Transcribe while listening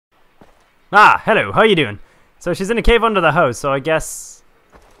Ah, hello, how you doing? So she's in a cave under the house, so I guess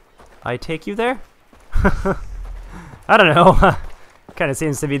I take you there? I don't know. Kind of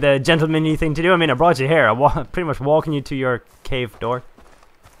seems to be the gentlemanly thing to do. I mean, I brought you here. I'm pretty much walking you to your cave door.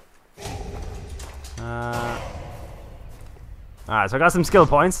 Alright, so I got some skill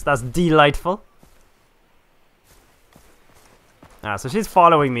points. That's delightful. So she's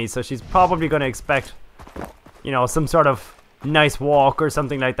following me, so she's probably going to expect, you know, some sort of nice walk or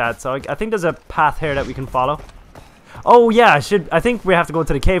something like that. So I think there's a path here that we can follow. Oh yeah, I think we have to go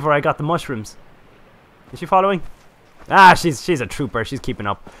to the cave where I got the mushrooms. Is she following? Ah, she's a trooper. She's keeping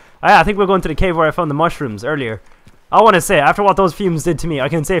up. I think we're going to the cave where I found the mushrooms earlier. I want to say, after what those fumes did to me, I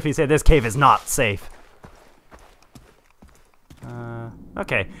can safely say this cave is not safe.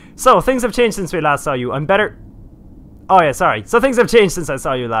 Okay, so things have changed since we last saw you. I'm better. Oh yeah, sorry. So things have changed since I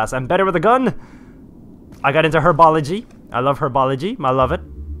saw you last. I'm better with a gun. I got into herbology. I love herbology. I love it.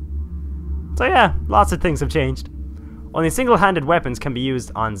 So yeah, lots of things have changed. Only single-handed weapons can be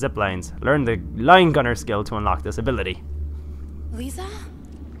used on zip lines. Learn the line gunner skill to unlock this ability. Lisa?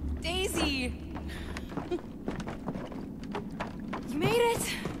 Daisy! You made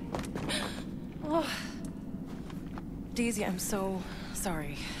it! Oh. Daisy, I'm so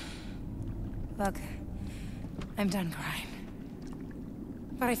sorry. Look, I'm done crying.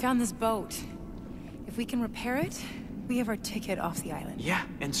 But I found this boat. If we can repair it, we have our ticket off the island. Yeah,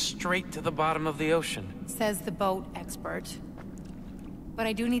 and straight to the bottom of the ocean. Says the boat expert. But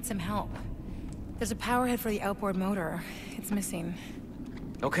I do need some help. There's a power head for the outboard motor. It's missing.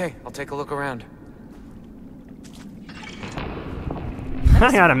 Okay, I'll take a look around.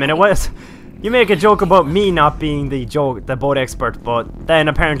 Hang on a minute, what? You make a joke about me not being the boat expert, but then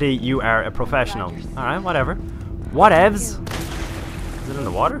apparently you are a professional. Alright, whatever. Whatevs. Is it in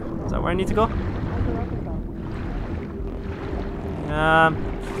the water? Is that where I need to go?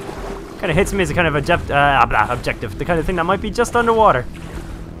 Kind of hits me as a kind of objective. The kind of thing that might be just underwater.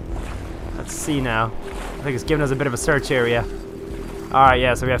 Let's see now. I think it's giving us a bit of a search area. Alright,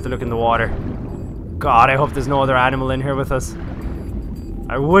 yeah, so we have to look in the water. God, I hope there's no other animal in here with us.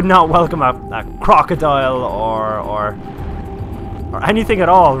 I would not welcome a crocodile or anything at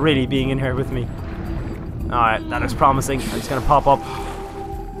all really being in here with me. Alright, that looks promising. I'm just gonna pop up.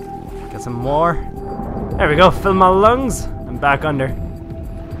 Get some more. There we go, fill my lungs. I'm back under.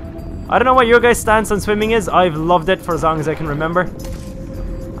 I don't know what your guys' stance on swimming is. I've loved it for as long as I can remember.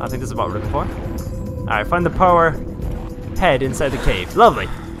 I think this is what we're looking for. Alright, find the power head inside the cave. Lovely.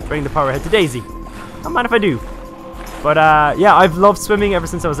 Bring the power head to Daisy. Don't mind if I do. But yeah, I've loved swimming ever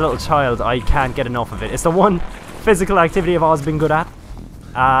since I was a little child. I can't get enough of it. It's the one physical activity I've always been good at.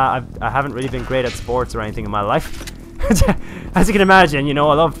 I haven't really been great at sports or anything in my life. As you can imagine, you know,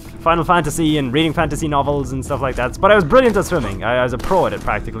 I love Final Fantasy and reading fantasy novels and stuff like that. But I was brilliant at swimming. I was a pro at it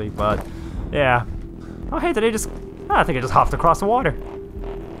practically, but yeah. Oh hey, did I just... Oh, I think I just hopped across the water.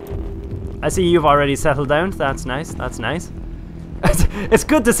 I see you've already settled down. That's nice, that's nice. It's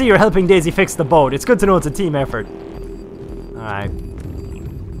good to see you're helping Daisy fix the boat. It's good to know it's a team effort. Alright.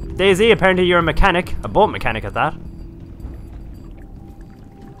 Daisy, apparently you're a mechanic. A boat mechanic at that.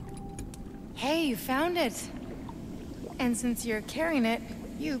 Hey, you found it. And since you're carrying it,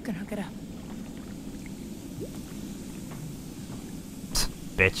 you can hook it up.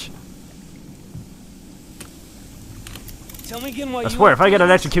 Bitch. Tell me again what I swear, if I get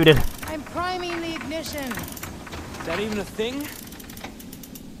electrocuted... I'm priming the ignition. Is that even a thing?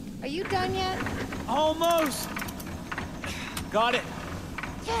 Are you done yet? Almost! Got it.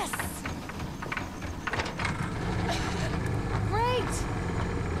 Yes! Great!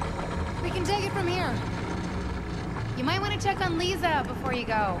 We can take it from here. You might want to check on Lisa before you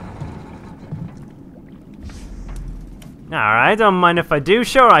go. Alright, don't mind if I do.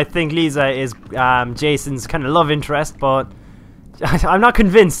 Sure, I think Lisa is Jason's kind of love interest, but I'm not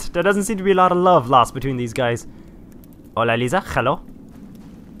convinced. There doesn't seem to be a lot of love lost between these guys. Hola, Lisa. Hello.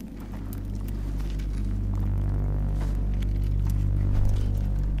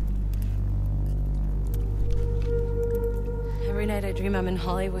 Every night I dream I'm in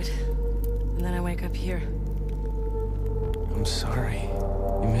Hollywood, and then I wake up here. I'm sorry.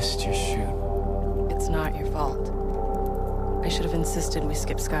 You missed your shoot. It's not your fault. I should have insisted we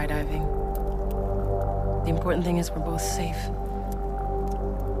skip skydiving. The important thing is we're both safe.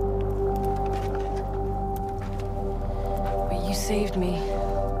 But you saved me.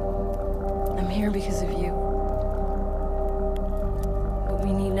 I'm here because of you. What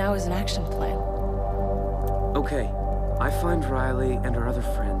we need now is an action plan. Okay. I find Riley and our other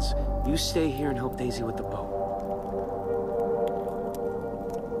friends. You stay here and help Daisy with the boat.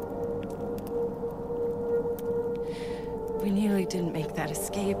 We nearly didn't make that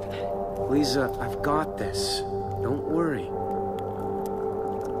escape. Lisa, I've got this. Don't worry.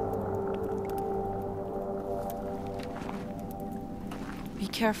 Be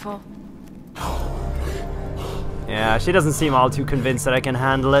careful. Yeah, she doesn't seem all too convinced that I can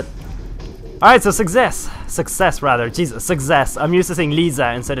handle it. Alright, so success. Success, rather. Jesus, success. I'm used to saying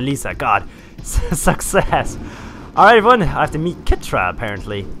Lisa instead of Lisa. God. Success. Alright, everyone. I have to meet Kitra,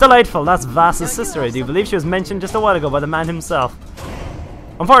 apparently. Delightful. That's Vaas's sister, I do believe. She was mentioned just a while ago by the man himself.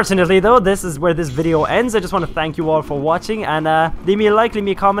 Unfortunately, though, this is where this video ends. I just want to thank you all for watching, and leave me a like, leave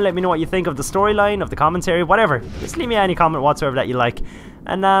me a comment, let me know what you think of the storyline, of the commentary, whatever. Just leave me any comment whatsoever that you like.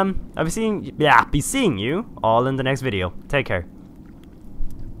 And I'll be seeing you all in the next video. Take care.